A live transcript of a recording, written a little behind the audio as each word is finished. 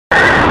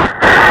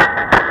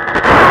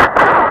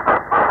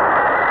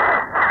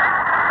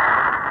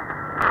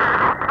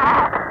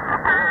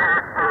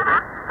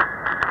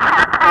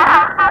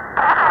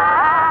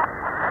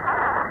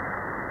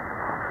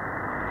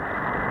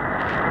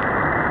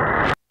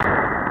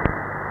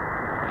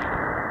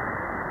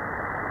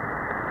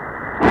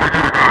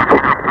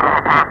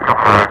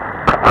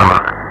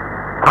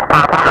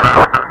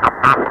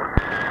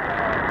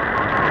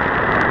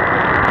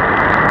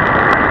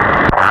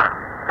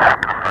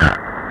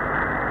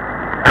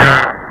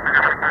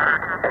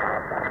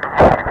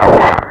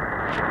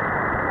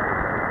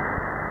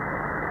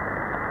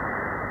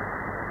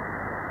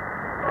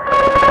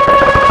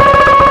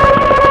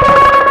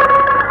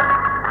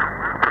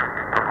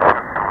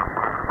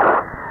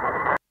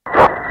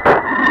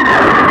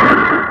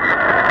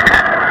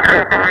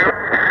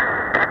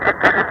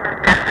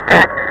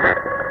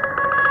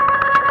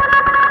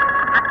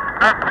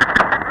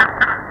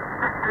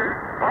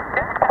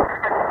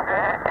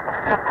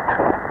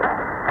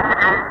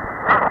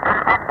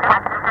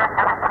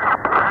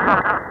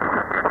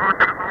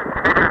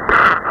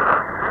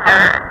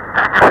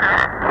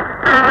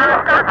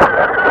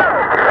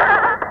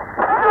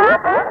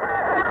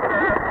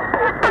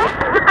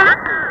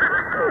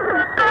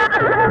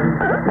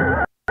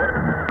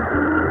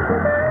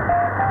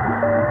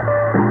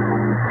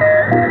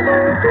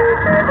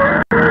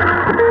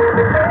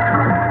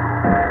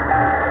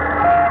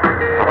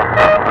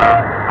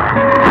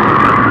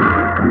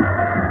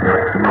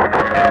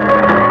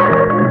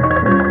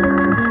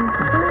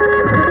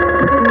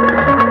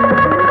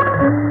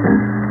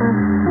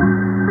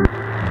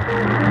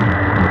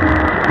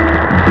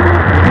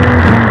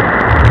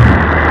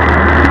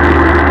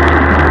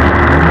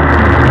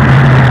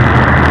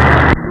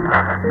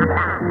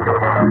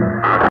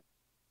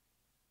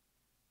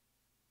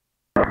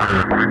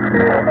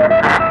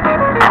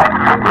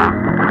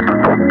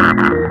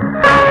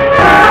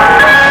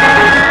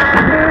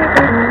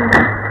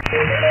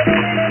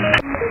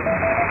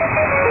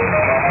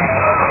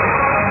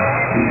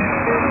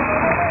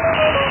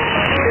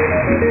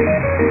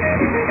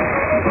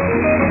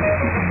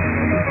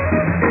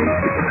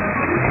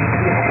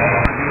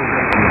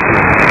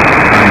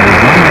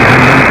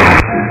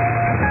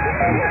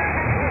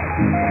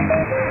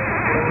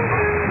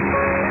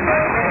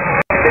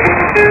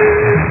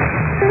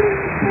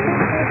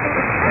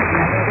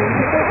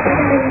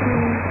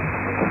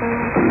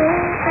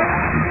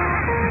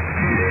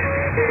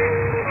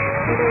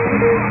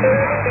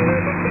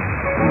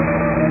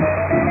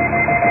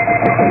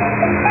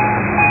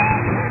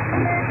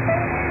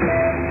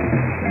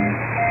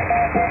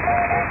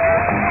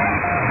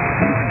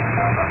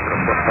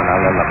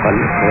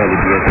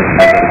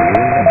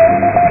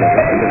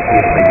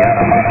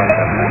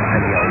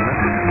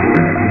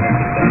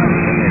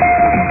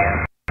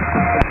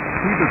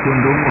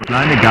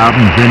Kleine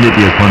Gaben sendet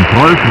ihr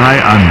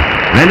kontrollfrei an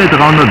Welle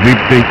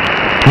 370,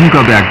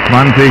 Funkerberg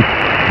 20,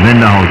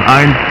 Senderhaus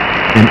 1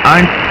 in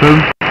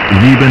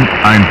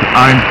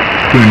 15711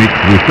 Königs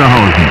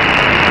Wusterhausen.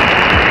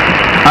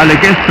 Alle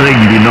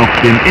Gestrigen, die noch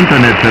dem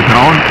Internet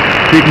vertrauen,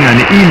 schicken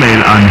eine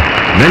E-Mail an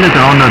Welle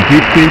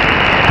 370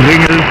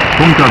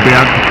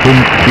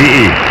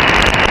 @funkerberg.de.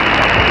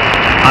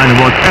 Eine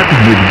WhatsApp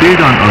mit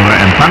Bildern eurer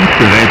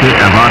Empfangsgeräte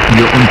erwarten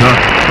wir unter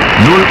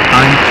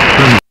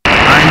 015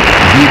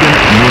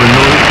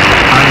 700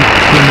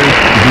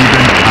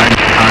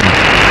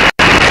 15711.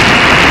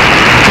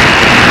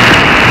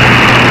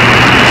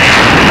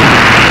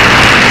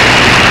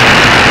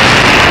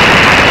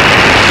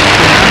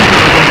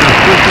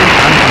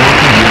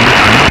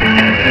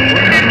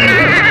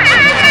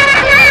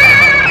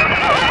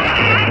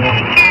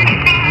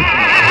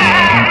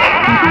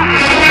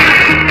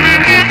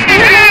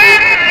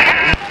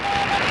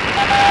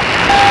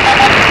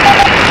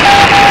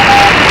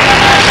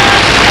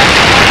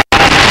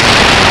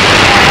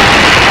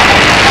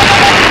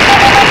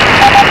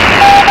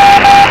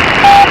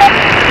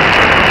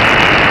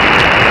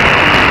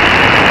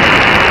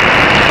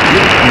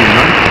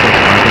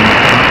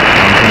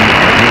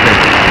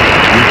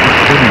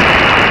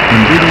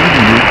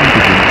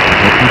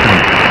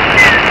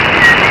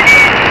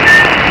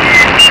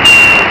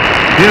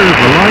 Here is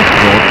a live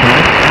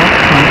broadcast of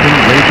something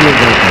radio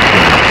welcome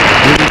show.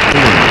 We will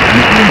call in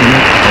a few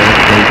minutes our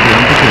social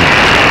entertainment.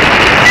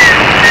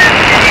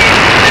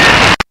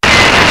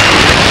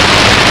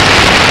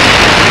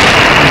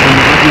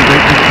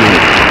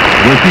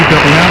 Voici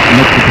Florian,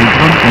 notre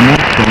programme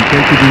commence dans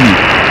quelques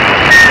minutes.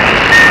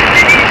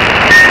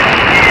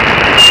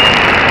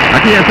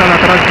 Aquí está la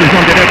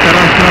transmisión directa de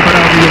nuestra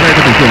radio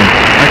televisión.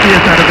 Aquí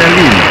está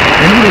Berlín.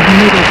 En unos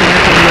minutos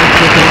comienza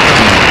nuestro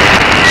programa.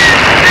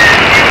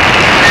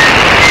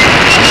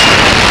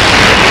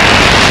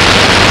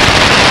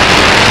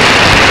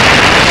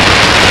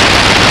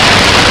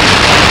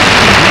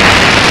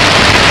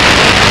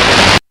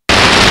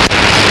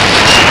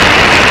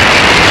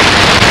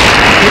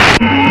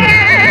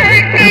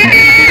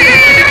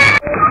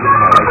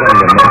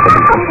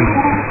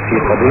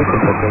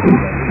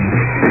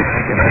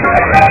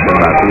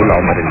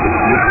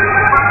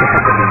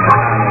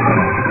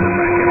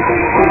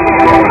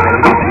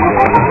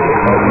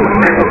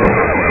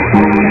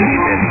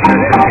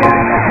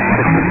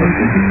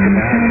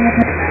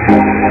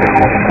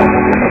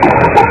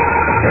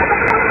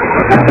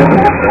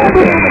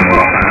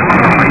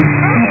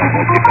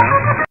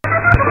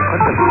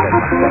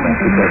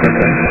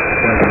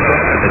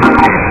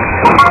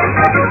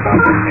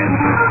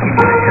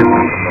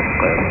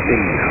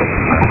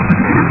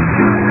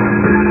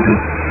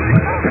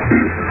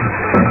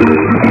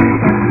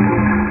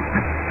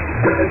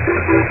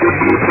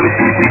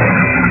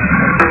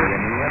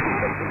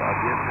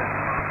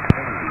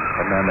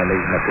 أمام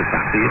لجنة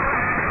التحقيق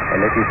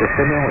التي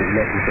تستمع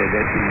إلى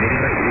إفادات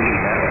المسؤولين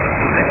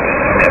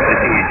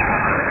ونتائج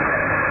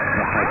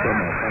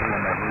محاكمة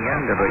برلمانية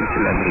للرئيس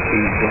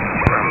الأمريكي دونالد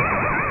ترامب.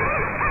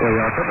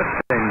 ويعتبر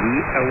ستانلي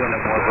أول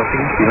موظف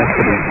في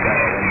مكتب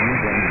الإدارة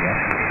الميزانية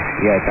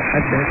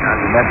يتحدث عن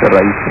نفس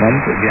الرئيس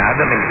ترامب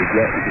بعدم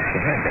الإدلاء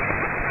بالشهادة،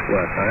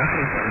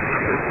 وسيحرص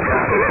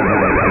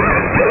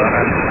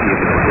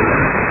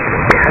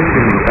بحجم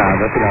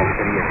المساعدات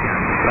العسكرية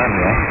عن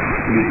أوكرانيا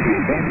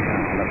لإجبارها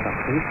على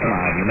تحقيق مع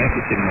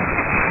منافس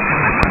المنطقة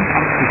عن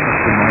حق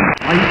الصومال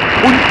und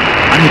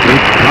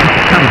Angriff Trump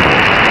Kanada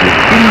wird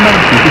immer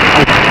dieses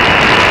Auftrag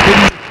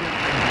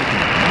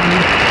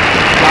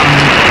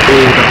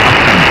oder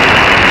Afghanistan.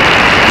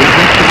 Der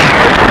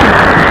Restaurant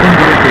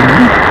unsere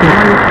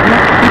genießbare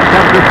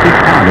Plastikfabrik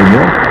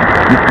Italien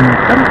mit einem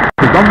ganz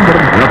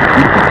besonderen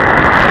Herzblut.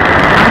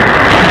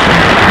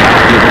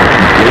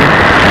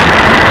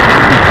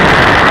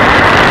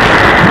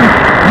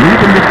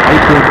 Neben des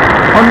Autos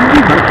von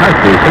dieser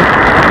Zeitwege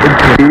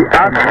die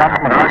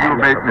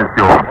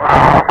Radio-Weltmission.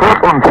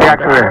 Kurt und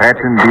Ferkel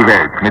retten die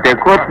Welt. Mit der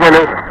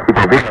Kurzwelle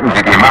überwinden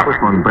sie die Macht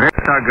von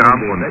Instagram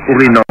und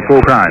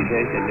Orinoco-Kan.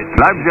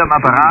 Bleiben Sie am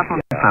Apparat und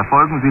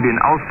verfolgen Sie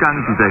den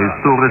Ausgang dieser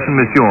historischen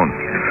Mission.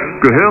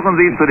 Gehören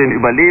Sie zu den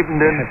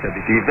Überlebenden,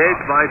 die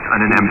weltweit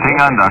an den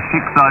Empfängern das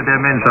Schicksal der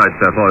Menschheit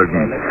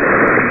verfolgen.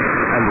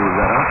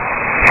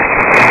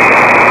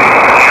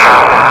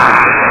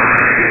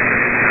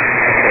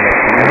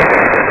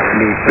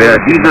 Wer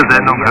diese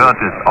Sendung hört,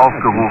 ist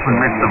aufgerufen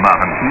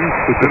mitzumachen.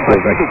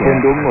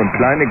 Sympathiebekundungen und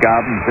kleine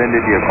Gaben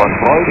sendet ihr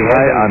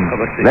kontrollfrei an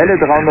Welle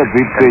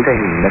 370,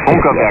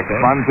 Funkerberg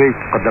 20,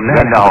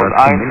 Senderhaus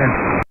 1,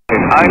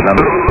 in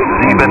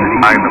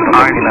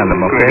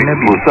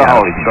 15711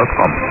 Wusterhausen.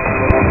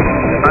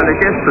 Alle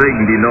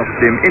Gestrigen, die noch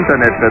dem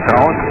Internet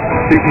vertrauen,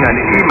 schicken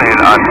eine E-Mail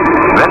an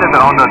Welle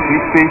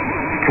 370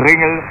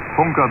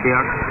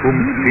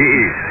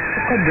 kringel.funkerberg.de.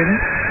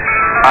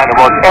 Eine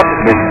WhatsApp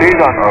mit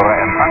Bildern eurer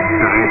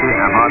Empfangsgeräte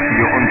erwarten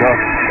wir unter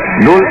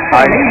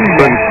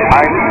 0151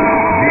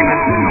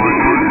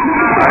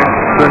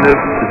 700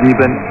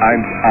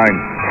 15711.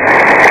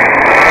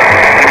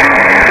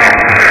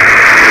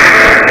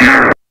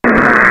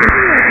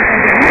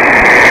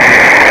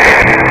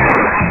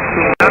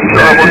 Zu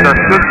eurer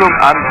Unterstützung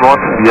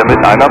antworten wir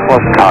mit einer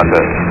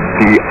Postkarte.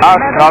 Die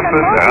A-Klappe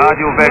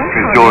Radio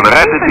Weltvision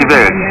rettet die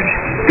Welt.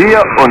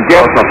 Hier und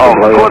jetzt auf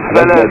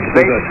Kurzwelle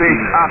 60,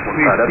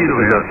 80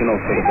 Kilohertz.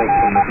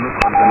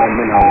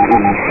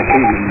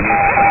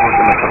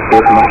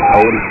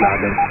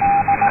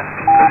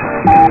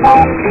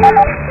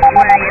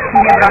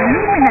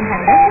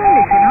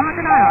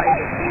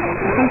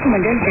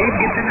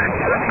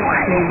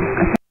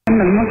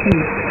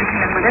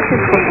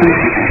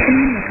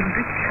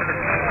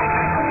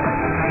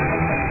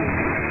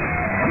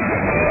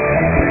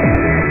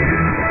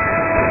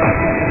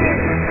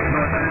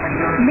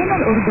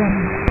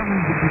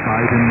 Die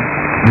beiden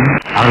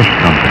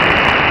Arschkrampe.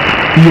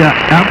 Ihr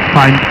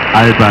Erbfeind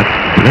Albert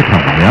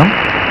Brettermeier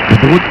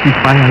bedroht die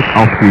Freiheit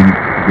auf dem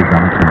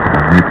gesamten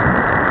Planeten.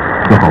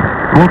 Doch auf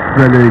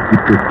Kurzwelle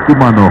gibt es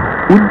immer noch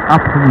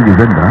unabhängige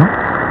Sender,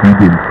 die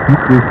den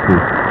Zyklus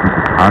des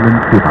digitalen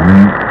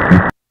Tyrannen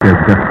nicht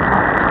widerstehen.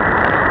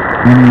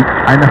 Die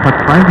einer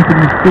verzweifelten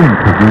Mission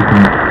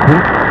versuchen,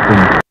 kurz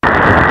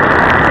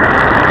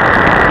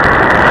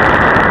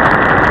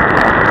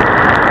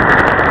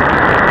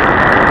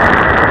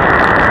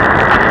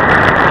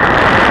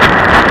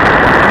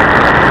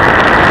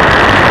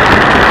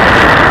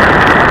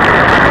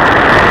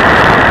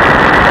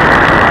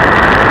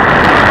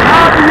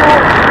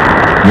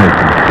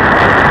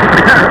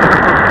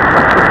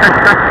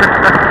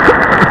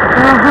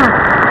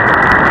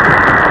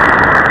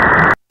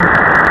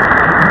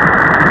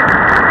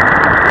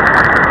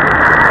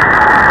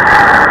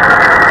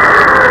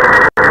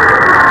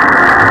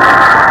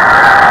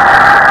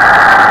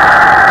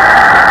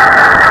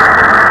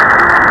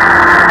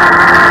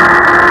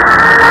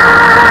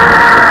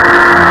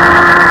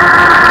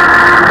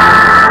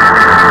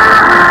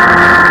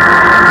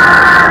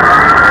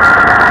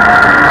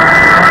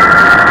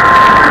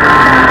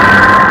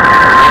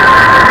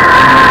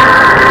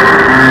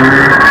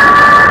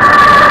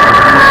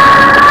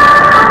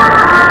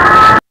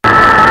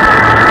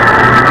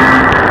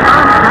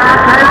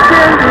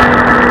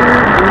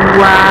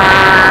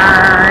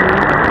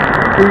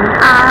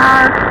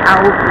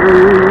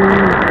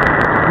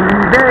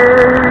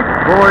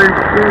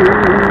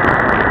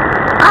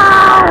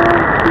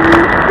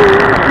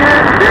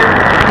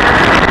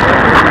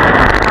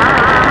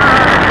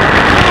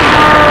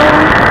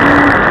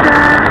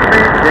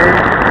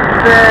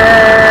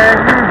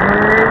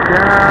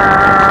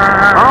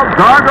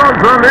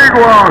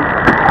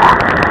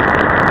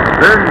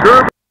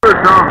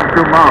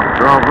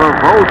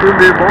und in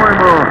die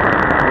Bäume und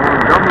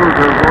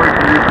gammelte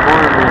wollten die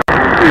Bäume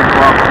und ich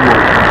war nur.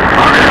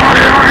 Alle!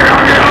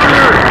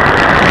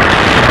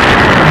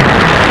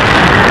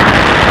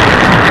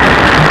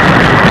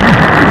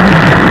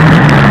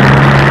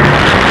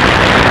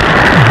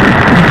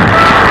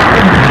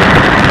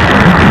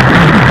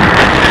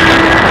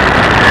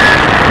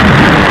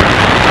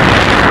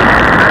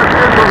 Es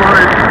ist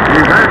soweit,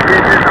 die Welt geht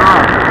in den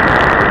Arsch.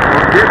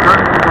 Und wir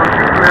können uns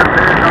nicht mehr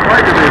erzählen, dabei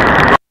gewesen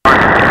zu sein.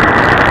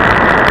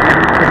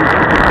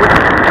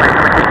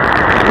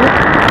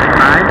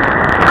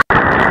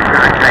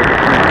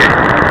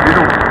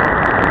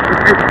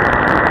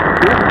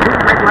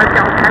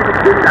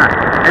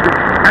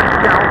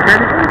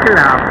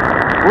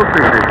 Wusste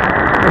ich nicht.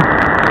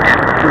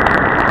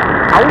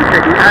 Außer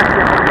die hat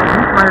ja auch noch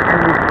nicht mal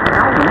eine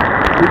Frau,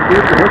 die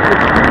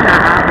direkt Kinder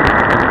haben.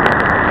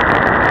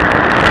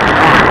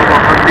 Ach, aber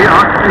von dir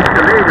hast du nicht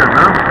gelegen,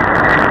 ne?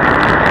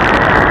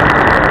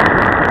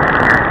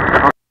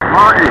 Das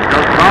war ich,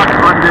 das lag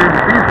an dem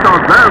Biester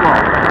selber.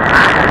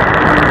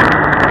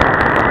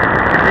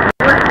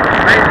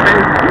 Weil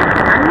ich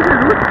keine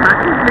Lust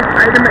hatte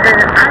mit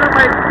einem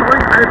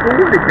arbeitsneuen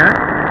Alkoholiker,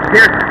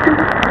 der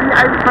stinkt wie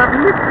ein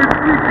verwestes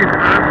Mädchen.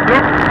 Ja?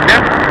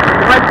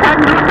 Weil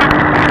keine Lust hat,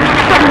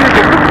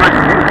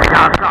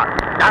 ja, klar,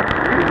 das ist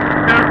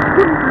eine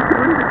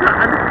unbegründete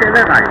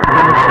Anstellerei.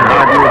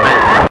 Radio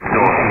Welle.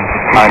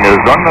 Eine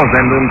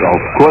Sondersendung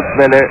auf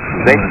Kurzwelle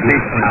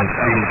 60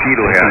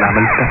 Kilohertz.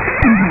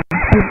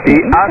 Die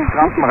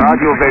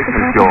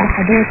Arschkrampen-Radio-Weltmission.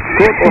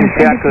 Kurt und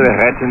Ferkel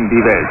retten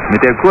die Welt.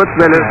 Mit der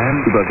Kurzwelle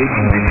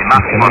überwinden sie die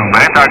Macht von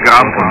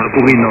Brettergram und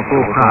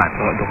Urinokokran.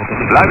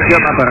 Bleiben Sie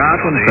am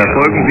Apparat und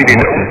verfolgen Sie den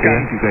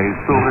Ausgang dieser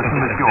historischen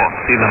Mission.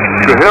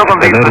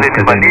 Gehören Sie zu den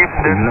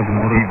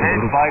Überlebenden, die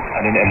weltweit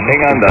an den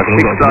Empfängern das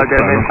Schicksal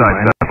der Menschheit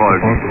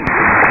verfolgen.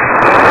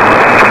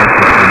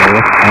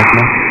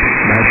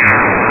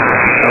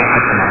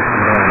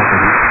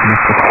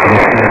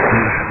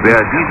 Wer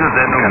diese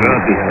Sendung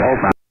hört, sich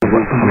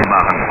aufgerufen zu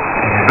machen.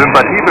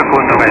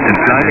 Sympathiebekundungen in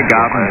kleine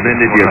Gaben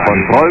sendet ihr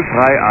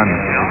kontrollfrei an.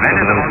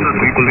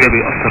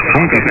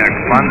 Funkerberg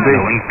 20,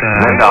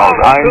 Senderhaus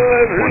 1,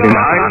 in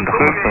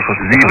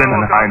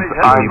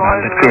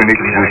 15711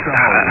 Königswuchs.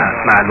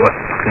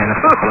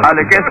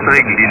 Alle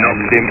gestrigen, die noch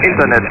dem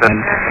Internet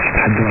sind.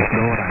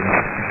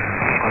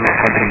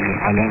 قدر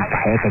الإعلام في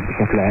حياتك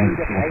بشكل عام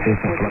نفسيا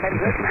خلاص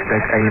انت مش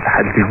محتاج أي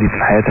تحدي جديد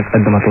في حياتك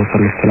قد ما توصل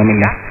للسلام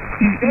النفسي.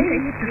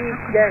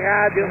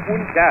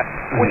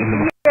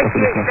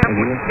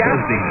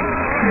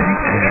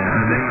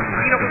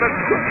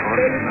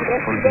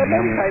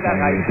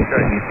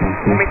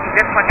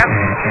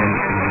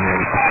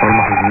 الأطفال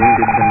محظوظين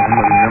جدا إن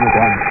هم بيناموا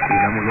بعمق،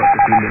 بيناموا الوقت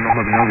كله لأن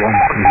هم بيناموا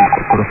بعمق مش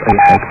بيفكروا في أي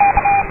حاجة.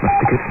 ما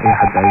افتكرش أي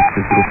حد عايش في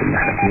الظروف اللي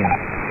احنا فيها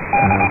في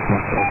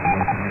مصر أو في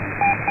مصر.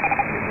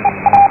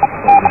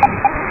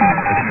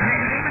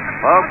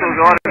 Hast du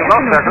gerade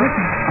gesagt, Bertel?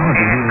 An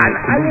allen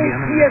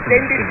 4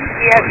 sendet die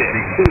Erde.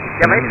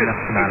 Ja, weißt du,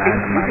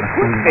 diese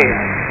Kunstwelt,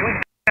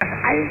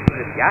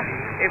 Einzelnes, ja?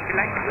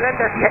 Vielleicht hört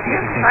das ja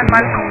irgendwann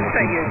mal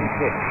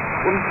Außerirdische.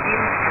 Und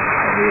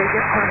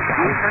jetzt mal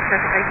schauen, was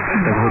das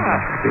eigentlich war.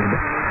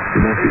 Das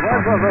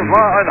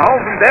war ein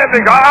Haufen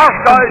dämlicher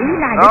Arschgeigen.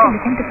 Ja? Die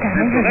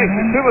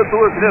Stimme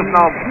zugegriffen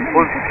haben.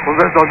 Und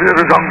wenn es an mir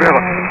gegangen wäre,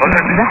 dann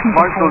hätte ich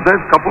meinst du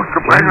selbst kaputt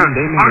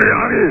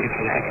geprügelt.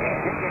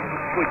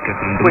 Gut,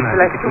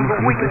 vielleicht zum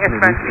Beruhigen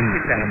etwas sein.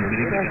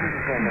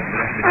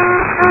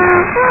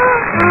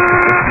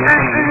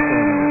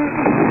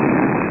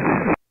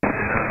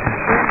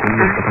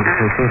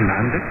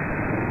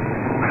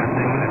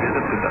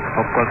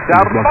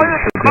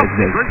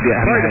 Der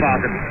neue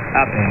Treuwagen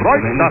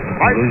erfreut das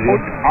Reich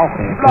und auch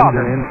die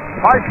Blasen.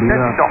 Weiß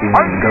denn doch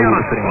Heimkehren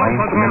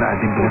und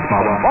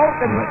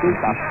morgen steht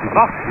das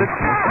Schlachtsitz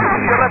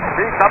Ihren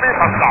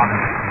PKW-Vertrag.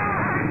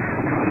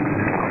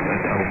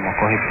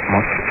 مقاهي في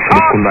مصر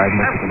الشباب كله قاعد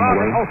ماسك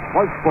الموبايل خلاص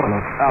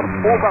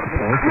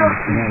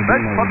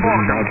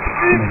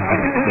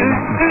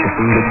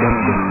متشافين جدا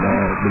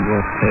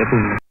بالواتساب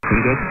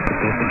والمسنجر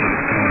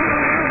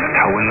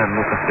تحولنا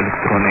لنقط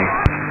الإلكترونية.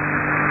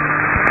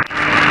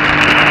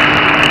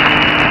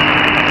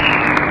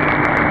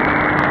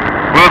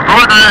 Was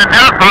sollte denn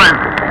der sein?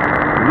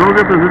 So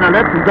gibt es in der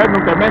letzten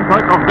Sendung der Mensch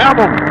heute auf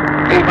Werbung.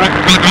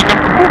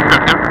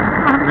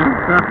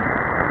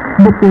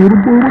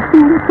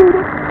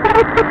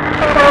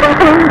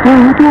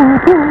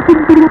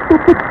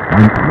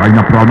 Ein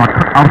kleiner brauner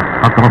Arsch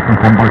hat draußen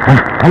vom Balkon.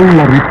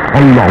 Allah rief,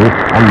 Allah hoch,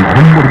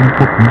 Allah rief,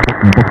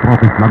 das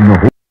brauche ich lange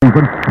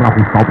Hosen, brauche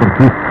ich sauber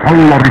zu.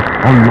 Allah rief,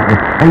 Allah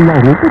hoch, Allah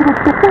hoch.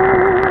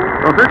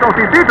 Das sind doch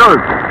die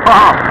Beatles.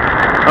 Aha.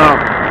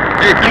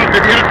 Ich dachte,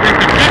 die hat sich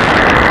gekriegt.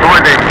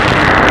 Leute.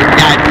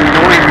 Ja, die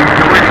neuen,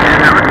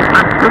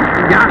 fast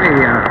 50 Jahre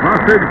her. Was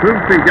sind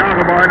 50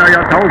 Jahre bei einer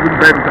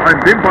Jahrtausendwende? Ein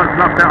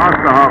Wimpernschlag der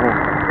Arschbehaarung.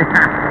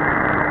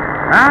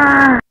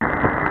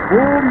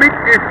 Womit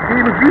es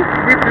dem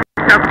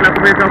Sichtwissenschaftler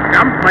Professor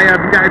Krampfmeier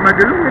wieder einmal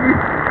gelungen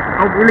ist,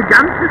 auf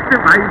eleganteste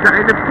Weise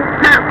eine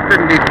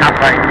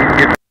Properstenmetapher in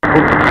den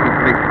Punkt zu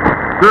bringen.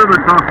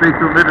 Schönen Tag, nicht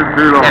zum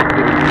Mittelschüler.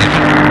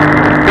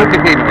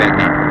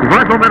 Ich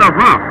weiß noch, wer das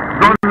war.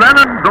 John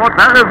Lennon, George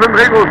Harrison,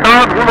 Ringo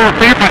Starr, Bruno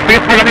C.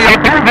 Versteht man die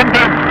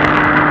Jahrtausende?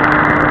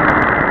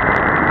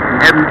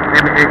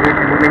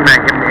 Moment mal,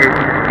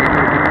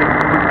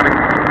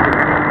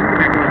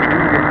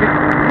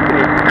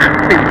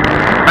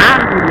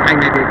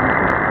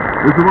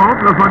 ist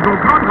überhaupt das mein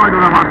Vulkan rein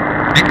oder was?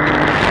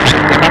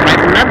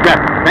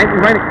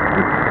 Nein,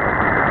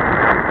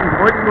 ich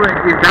wollte nur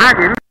dir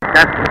sagen,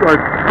 dass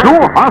du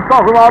hast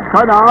doch überhaupt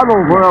keine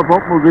Ahnung von der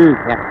Popmusik.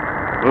 Ja.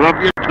 Oder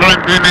habt ihr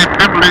kleinen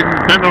dämlichen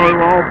Sender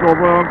überhaupt auf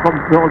euren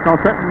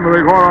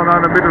Kassettenrekordern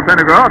eine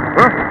Mittelpenne gehört?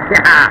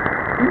 Ja,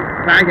 ich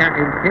war ja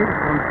ein Fan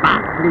von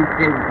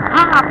Barclays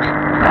Farben.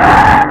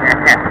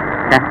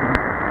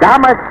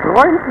 Damals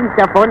träumte ich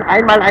davon,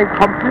 einmal ein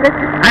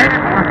komplettes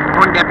Album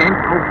von der Band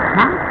auf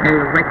Cartel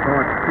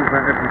Records zu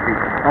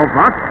veröffentlichen. Auf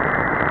was?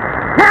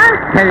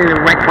 Cartel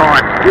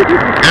Records.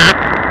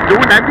 So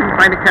nannte ich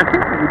meine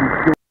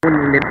Kassettenedition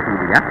in der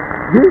Schule, ja?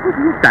 Jeden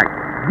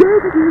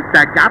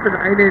Dienstag gab es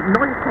eine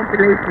neue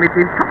Compilation mit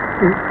den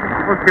Top-Hits, die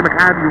aus dem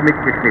Radio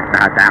mitgeschnitten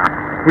hatte.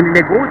 Und in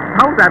der großen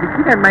Pause habe ich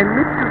wieder meinen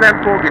Mitschülern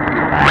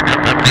vorgespielt.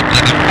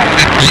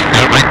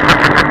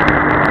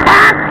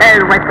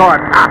 Cartel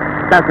Records,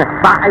 das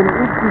war eine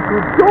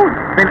Institution.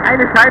 Wenn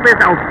eine Scheibe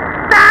es auf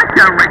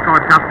Cartel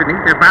Records schaffte,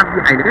 das war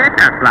wie ein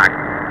Ritterschlag.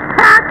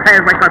 Cartel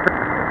Records.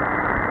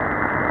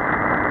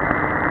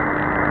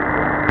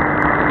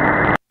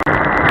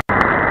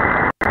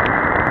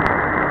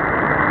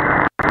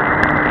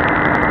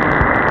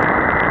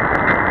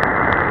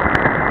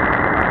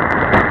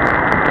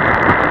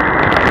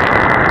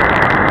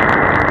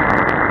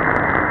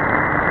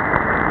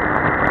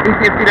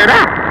 jetzt wieder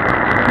da?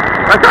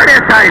 Was soll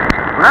der Scheiß?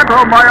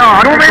 Rettermeier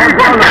hat Nur die wenn ich den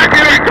Kontrolle.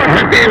 Fernsehrekord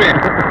vergebe.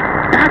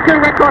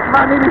 Fernsehrekord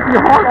war nämlich die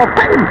Hall of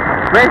Fame.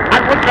 Welch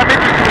an unserer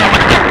Mitglieder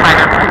und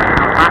meiner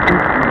war ein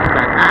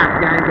Dienstag. Ach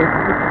ja, jetzt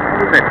ist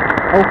Pause.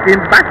 Auf den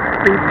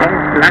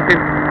Basketballplatten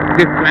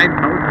des kleinen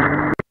Hauses.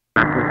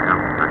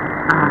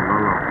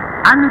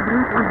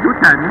 Annegret und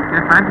Jutta, nicht?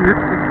 Das waren die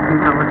hübschesten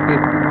Kinder aus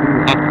dem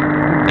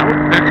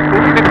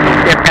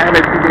der Perle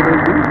zu den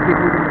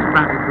Olympiaden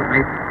war es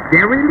soweit.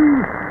 Der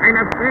Release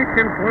einer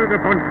frischen Folge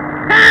von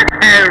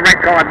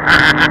Record.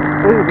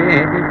 Oh, wer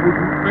hätte es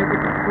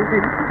Record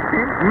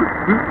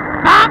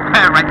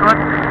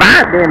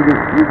war nämlich,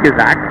 wie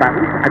gesagt, bei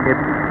uns an der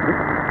Bühne.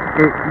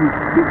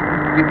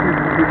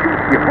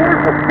 Die Hall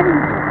of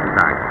Fame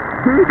gesagt.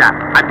 Jeder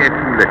an der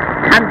Schule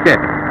kannte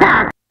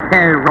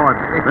Rod.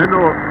 Wenn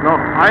du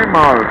noch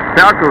einmal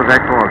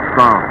Ferkelrekord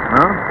sagst,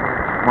 ne,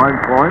 mein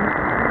Freund,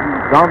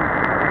 dann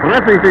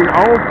fresse ich dich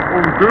auf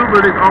und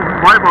döbel dich auf den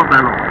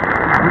Weiberbello.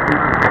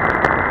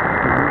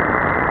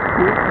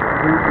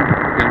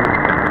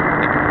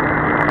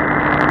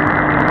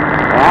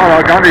 Ja,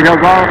 da kann ich ja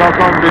sagen, dass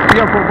dann mit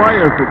dir vorbei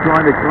ist, du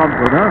kleine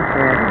Krampe, ne?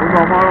 Und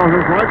nochmal noch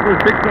das weitere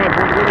Schicksal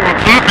von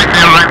Rudolf mit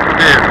mir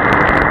reinzugehen.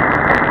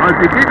 Als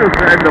die Beatles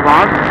zu Ende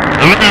waren,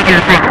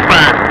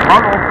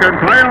 waren auf den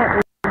Teier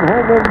und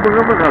Hormon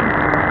Berimmeren.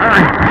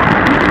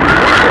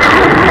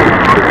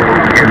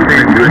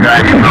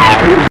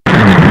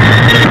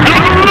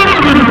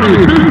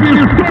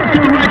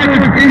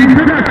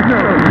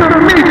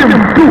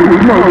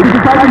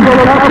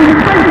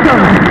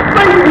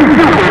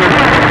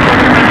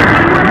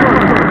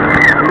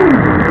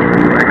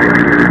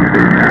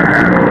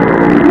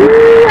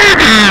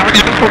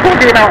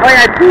 Genau,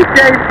 euer DJ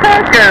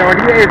Parker und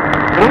hier ist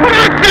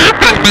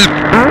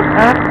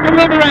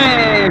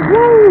Delivering!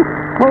 Woo!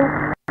 Hope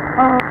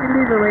of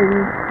delivering!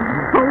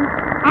 Hope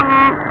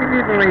of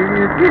delivering!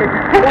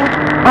 Hope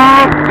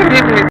of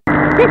delivering!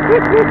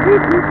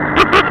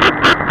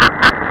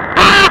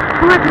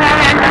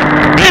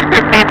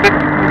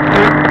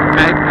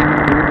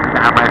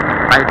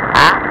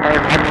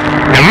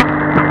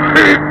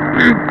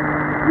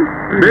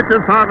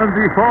 Bitte fahren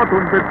Sie fort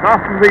und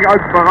betrachten sich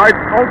als bereits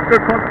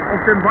ausgekotzt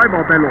auf dem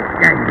Weiberbello.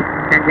 Ja,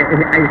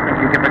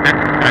 aber das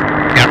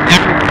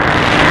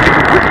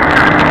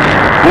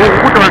Wo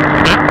Rudolf?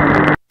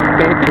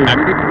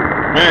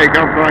 Nee, ich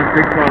hab so ein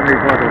Schicksal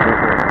nicht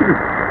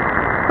weiter.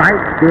 bei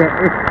der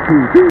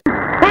SPD.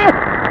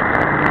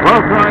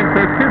 Was für ein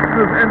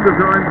verschissenes Ende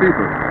für ein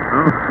Beatle.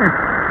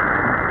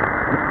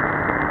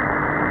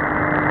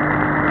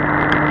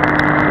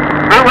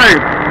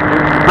 Übrigens,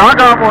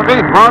 Saga und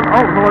ich waren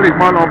auch neulich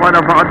mal auf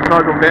einer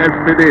Veranstaltung der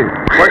SPD.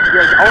 Wollten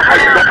wir euch auch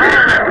als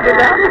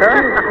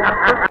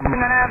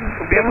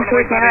بنت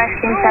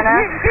 22 سنة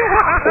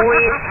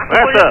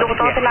وكل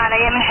الضغوطات اللي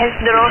عليا من حيث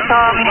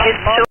دراسة من حيث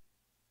شغل.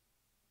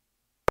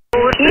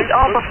 اكيد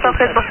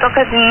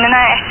بفتقد ان انا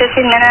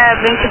احساسي ان انا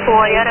بنت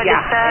صغيرة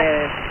لسه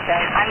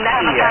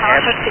عندها مثلا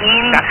 10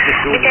 سنين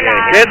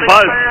بتلعب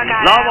Jedenfalls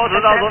laberte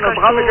da so eine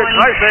brammige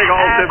Kreissäge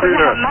auf der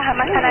Bühne. همها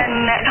مثلا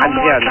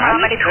الهومورك ما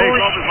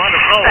عملتهوش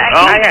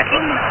فاكيد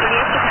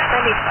المسؤوليات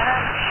بتختلف.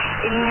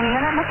 ان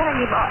انا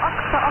مثلا يبقى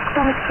اقصى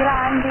مشكلة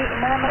عندي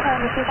ان انا مثلا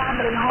نسيت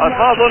اعمل الهومورك. Das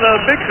war so eine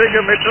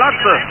Wichsige mit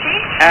Glatze.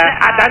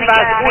 Dann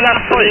war es Olaf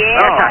Schulz.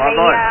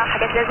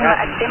 حاجات لازم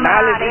اقدمها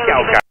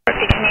عليها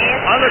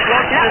Alles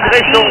läuft in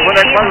Richtung von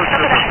der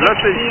Quasselschrift.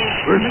 Plötzlich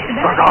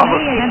Vergabe.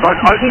 Seit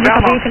alten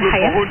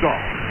Wehrmacht runter.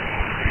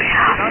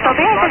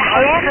 طبيعة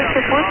الحياة بس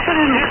في وسط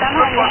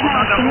المجتمع اللي احنا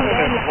عايشينه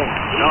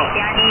ده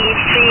يعني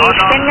في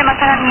سن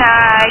مثلا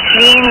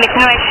 20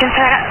 22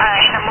 سنة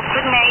احنا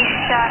المفروض نعيش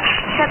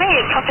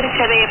شباب فترة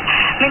شباب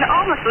من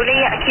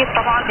مسؤولية اكيد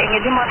طبعا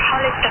لان دي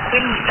مرحلة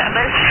تكوين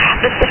المستقبل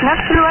بس في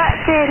نفس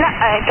الوقت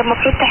لا انت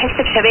المفروض تحس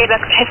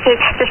بشبابك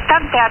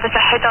تستمتع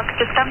بصحتك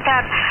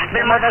تستمتع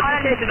بالمرحلة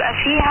اللي بيبقى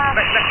فيها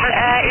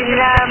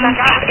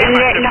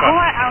اللي هو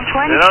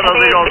عنفوان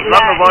الشباب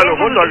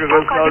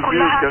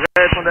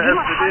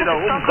da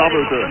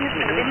rumsammelte.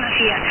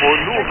 Und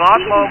nun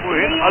rat mal,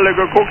 wohin alle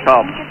geguckt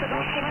haben.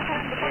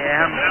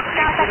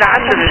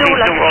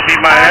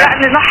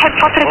 نضحي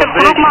بفترة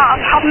الخروج مع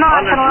أصحابنا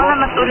عشان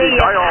ورانا مسؤولية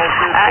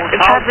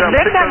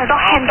فبنبدأ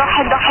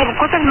نضحي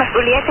بكل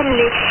المسؤوليات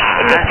اللي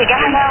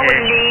اتجاهنا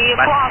واللي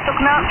فوق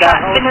عاتقنا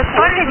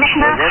فبنضطر إن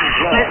احنا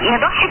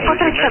نضحي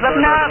بفترة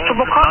شبابنا في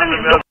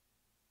مقابل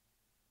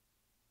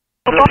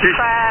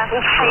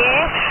وفي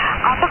حياة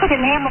أعتقد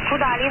إن هي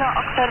مفروضة علينا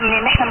أكتر من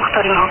إن احنا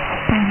مختارينها.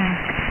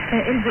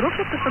 الظروف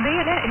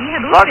الاقتصادية ليها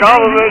دور.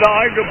 Vergabe will eine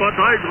eigene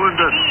Partei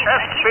gründen.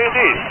 SPD.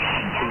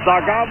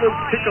 Vergabe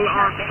Pickel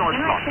Art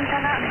Deutschland.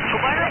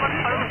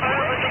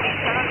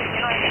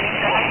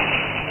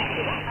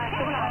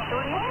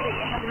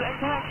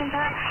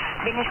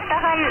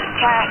 بنشتغل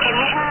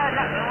كأنها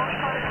لا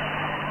نوفر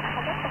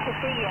حاجات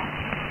أساسية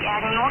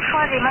يعني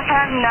نوفر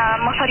مثلا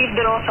مصاريف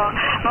دراسة.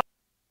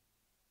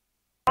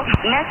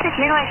 ناس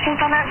 22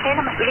 سنة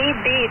شايلة مسؤولية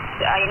بيت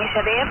يعني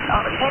شباب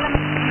شايلة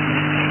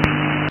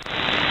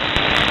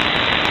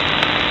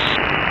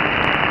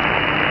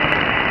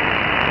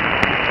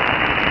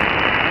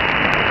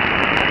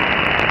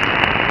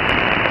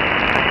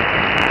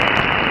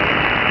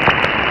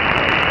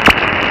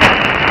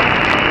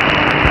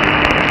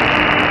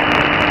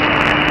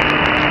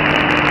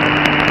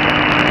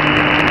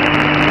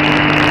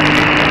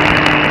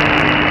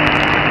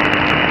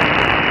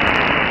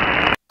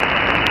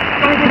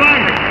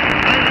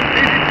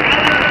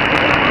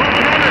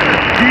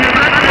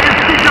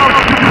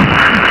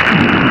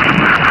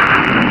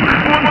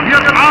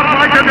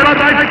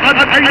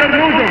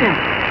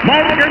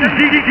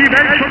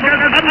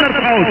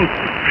aus.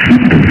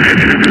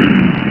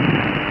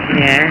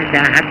 Ja,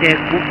 da hat der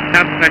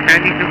Kuckuck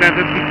wahrscheinlich sogar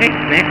wirklich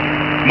recht, ne?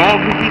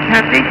 Morgen sieht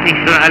tatsächlich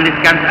schon alles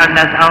ganz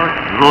anders aus.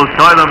 So ist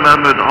keiner mehr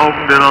mit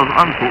Augen, der das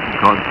angucken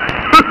kann.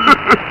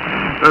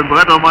 Der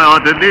Brettermeier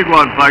hat den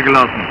Leguan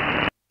freigelassen.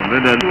 Und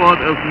wenn der Leguan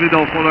erst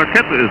wieder vor der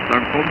Kette ist,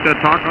 dann kommt der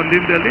Tag, an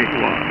dem der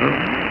Leguan, ne?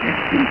 Das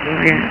stimmt so,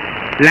 ja.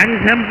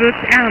 Langsam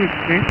wird's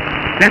ernst, ne?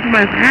 Lass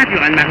mal das Radio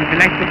anmachen,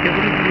 vielleicht kommt ja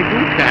irgendwie eine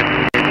Durchsage.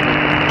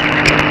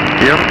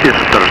 Hier ist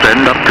der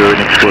Sender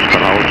Königs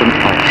Wusterhausen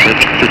auf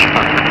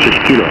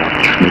 60-80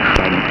 Kilohertz mit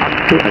seinem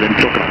aktuellen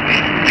Programm.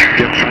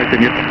 Wir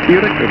schalten jetzt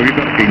direkt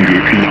rüber in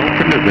die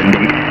laufende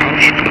Sendung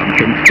aus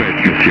Frankens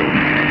Weltmission.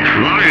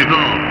 Sag ich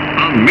doch,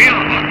 an mir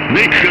hat's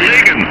nicht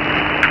gelegen.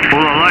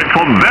 Oder rein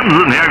vom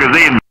Wemsen her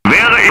gesehen,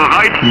 wäre ich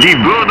bereit, die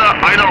Bürde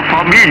einer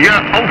Familie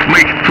auf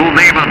mich zu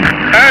nehmen.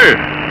 Hey,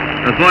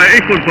 das war ja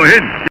ich von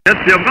vorhin.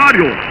 Jetzt hier im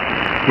Radio.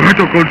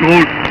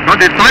 Wetterkontroll, kann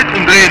die Zeit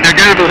umdrehen, der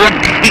gelbe Hund.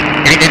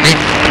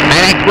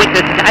 Nein, gut,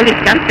 das ist alles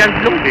ganz, ganz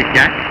logisch,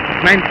 ja?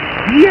 Ich meine,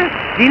 wir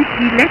sind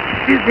die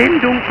letzte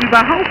Sendung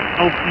überhaupt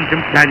auf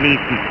diesem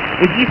Planeten.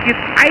 Und die ist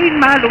jetzt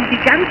einmal um die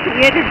ganze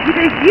Erde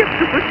wieder hier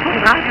zurück vom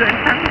Radio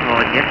empfangen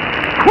worden, ja?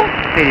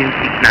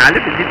 Kurzwellensignale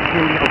besitzen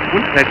nämlich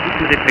aufgrund der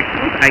guten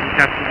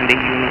Reflexionseigenschaften an der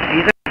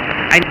Ionosphäre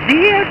eine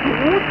sehr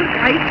große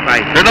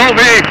Reichweite. Genau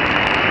wie ich.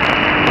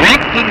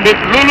 Rotzen mit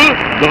Lülle,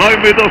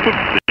 3,50 Meter.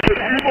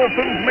 Über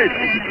 5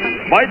 Meter.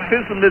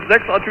 Weitpissen mit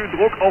 6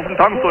 Athyldruck auf dem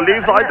Tank zur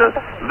Lehseite,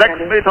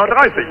 6,30 Meter.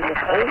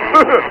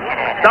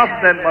 Das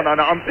nennt man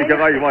eine amtliche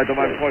Reichweite,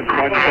 mein Freund,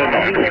 meine Sender.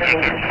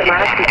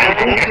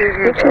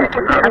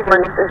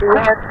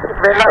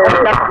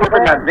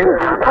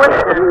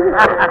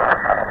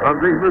 An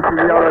sich müsste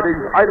sie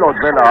allerdings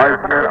Eilautwelle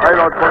heißen, denn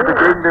Eilaut konnte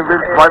gegen den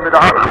Wind 2,8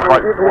 Meter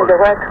streiten.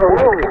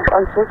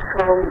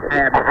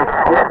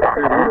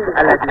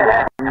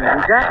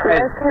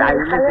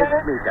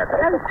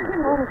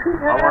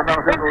 Aber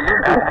nach den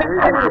Olympischen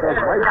Spielen für das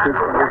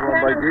Weitpissen muss man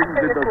bei denen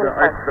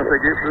das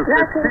Ergebnis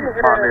mit 10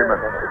 Mal nehmen.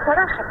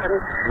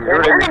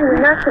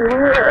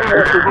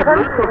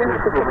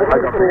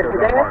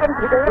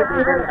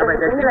 Aber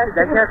das ist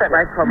ja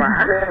 2,8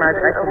 mal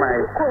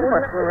 3,1.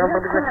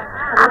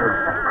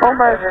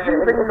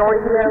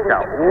 8,79 Meter.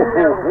 Oh,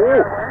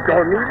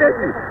 Johnny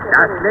Lady.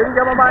 Das nenne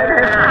ich aber mal ein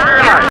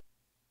Heft.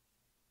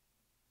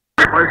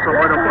 Meister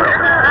bei der Feuerwehr.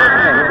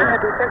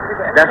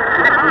 Das ist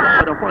nicht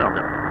bei der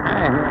Feuerwehr.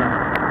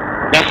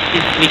 Das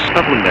ist nicht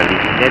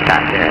verwunderlich, in der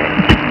Tat.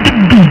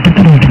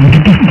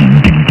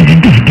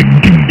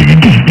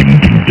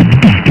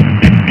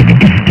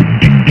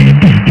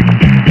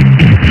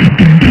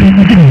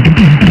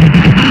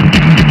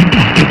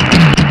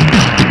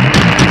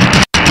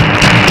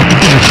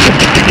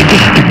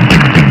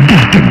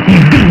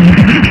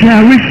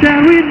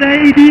 Sorry,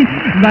 lady,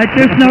 like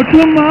there's no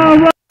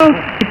tomorrow.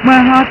 If my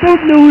heart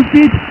don't lose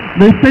it,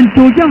 listen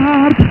to your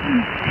heart.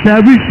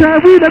 Sorry,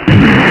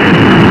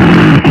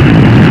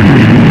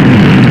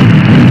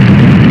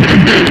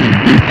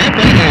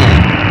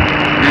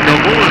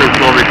 Wiederhole ist,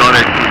 glaube ich, gar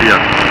nicht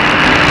explodiert.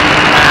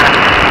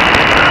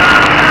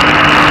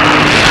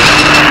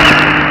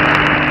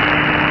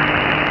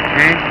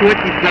 Gut,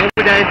 ich glaube,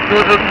 da ist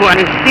nur irgendwo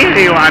eine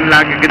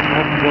Stereoanlage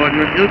getroffen worden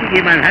und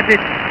irgendjemand hatte,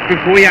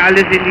 bevor ihr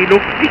alles in die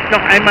Luft fliegt,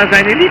 noch einmal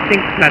seine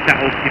Lieblingsplatte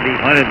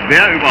aufgelegt.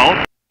 Wer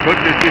überhaupt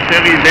könnte die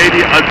Sherry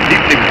Lady als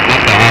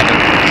Lieblingsplatte haben?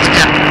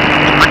 Ja,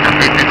 und das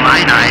ist in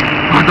Einheit.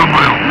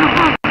 Brettermeier.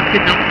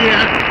 Genau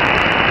hier.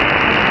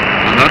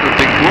 Man hat es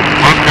den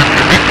Klumpenmann ganz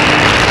geweckt.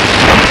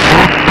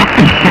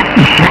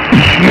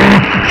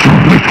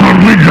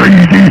 Sorry,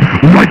 lady,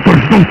 like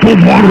there's no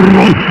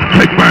tomorrow.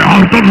 Take my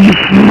heart and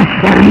listen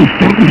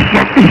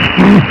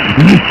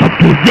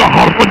to your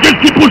heart. Und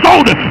jetzt die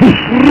Posaune.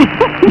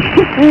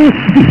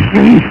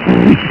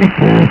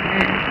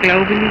 Ich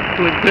glaube nicht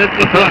gut. Hört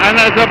sich so an,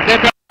 als ob der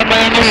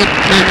Brettermeier nicht.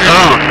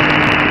 Ja.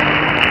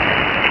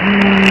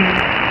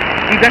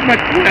 Ich sag mal,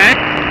 Kurat,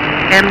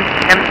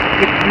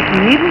 jetzt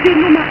nehmen wir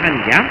nur mal an,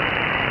 ja?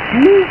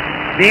 Du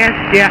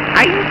wärst der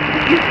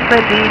einzige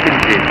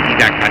Überlebende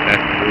dieser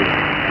Katastrophe,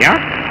 ja?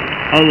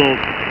 Also,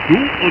 du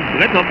und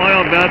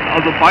Brettermeier werden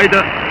also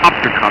beide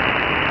abgekackt.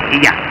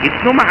 Ja,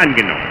 jetzt nur mal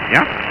angenommen,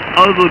 ja?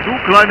 Also, du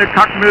kleine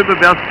Kackmilbe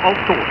wärst auch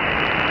tot.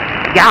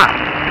 Ja,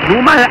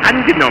 nur mal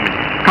angenommen.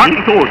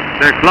 Kacktot,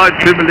 der kleine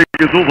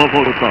schimmelige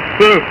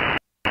Sofavorsitzende.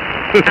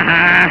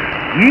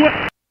 Nur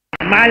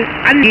mal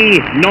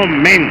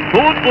angenommen.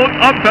 Tot und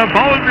am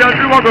Verfaulen wie ein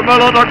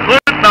übergemöllerter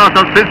Krötner,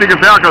 das pissige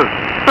Ferkel.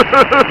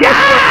 Ja!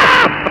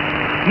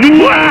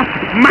 Nur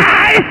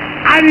mal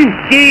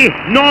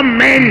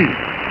angenommen!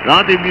 Da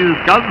hat ihm dieses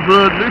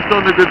ganze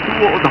nüchterne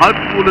Getue und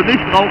halbschwule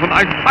Nichtrauchen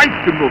einen Scheiß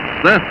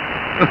genutzt, ne?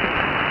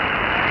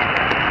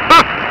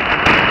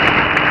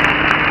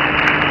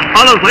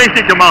 Alles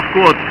richtig gemacht,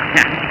 Kurt.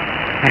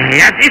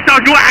 Das ist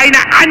doch nur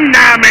eine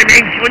Annahme,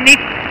 Mensch, und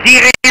nicht die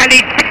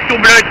Realität, du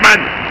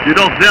Blödmann! Die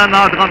doch sehr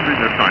nah dran sind,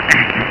 der Stein.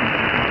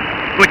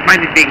 Gut,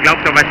 meinetwegen,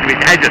 glaub doch, was du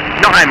willst. Also,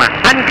 noch einmal,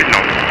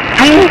 angenommen.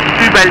 Du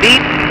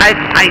überlebst als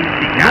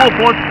Einziger. Nur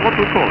vor das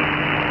Protokoll.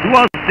 Du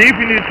hast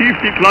definitiv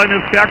die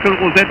kleine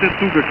Ferkelrosette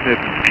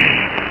zugekniffen.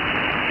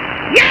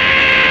 Ja!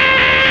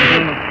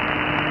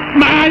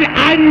 Mal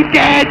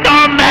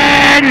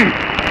angenommen!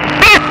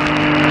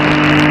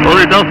 Ob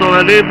ich das noch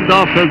erleben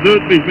darf,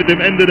 versöhnt mich mit dem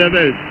Ende der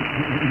Welt.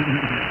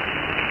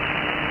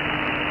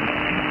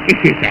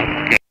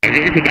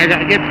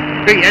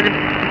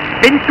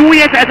 Wenn du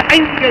jetzt als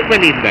einziger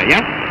Überlebender, ja,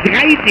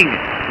 3 Dinge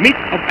mit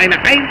auf eine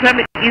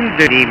einsame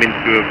Insel nehmen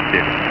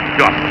dürftest,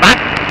 so, was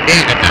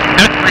wäre das?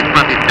 Das möchte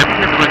man wissen.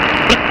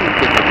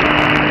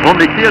 Warum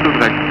liegt hier, du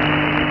Dreck?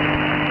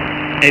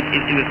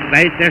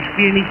 Weil das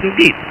Spiel nicht so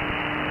geht.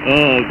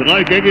 Oh,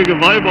 3 gängige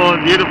Weiber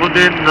und jede von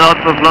denen hat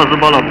eine Flasche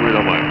Mallerbrühe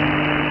dabei.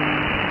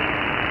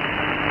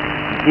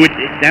 Gut,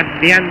 das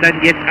wären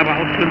dann jetzt aber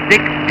auch schon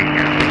 6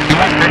 Dinge. Du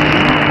hast dann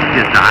nicht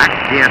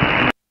gesagt, der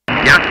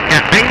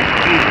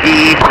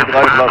einzige...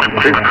 3 Flaschen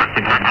Schiff.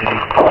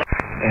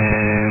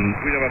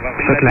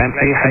 بشكل عام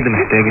اي حد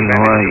محتاج ان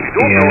هو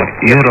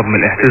يهرب من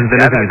الاحساس ده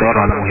لازم يدور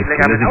على موهبته،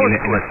 لازم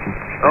يلاقي نفسه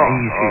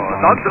اي شيء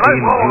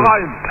موجود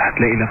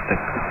هتلاقي نفسك.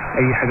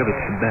 اي حاجه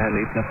بتحبها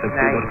لقيت نفسك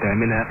تقدر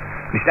تعملها،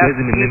 مش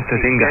لازم ان انت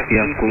تنجح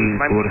فيها تكون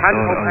سوبر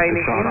ستار او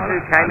تشهر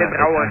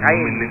على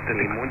ان انت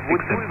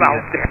تكسب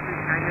فيها.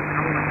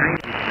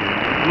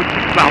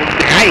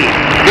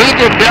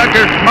 Wegen der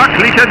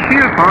geschmacklichen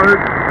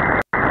Vielfalt.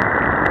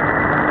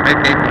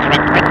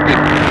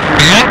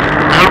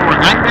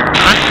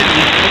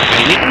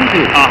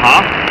 Aha.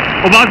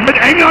 Und was mit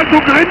England, du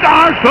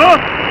Grindarsch, hä?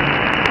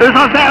 Ist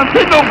das eine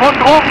Erfindung von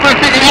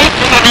Drogenbesitz?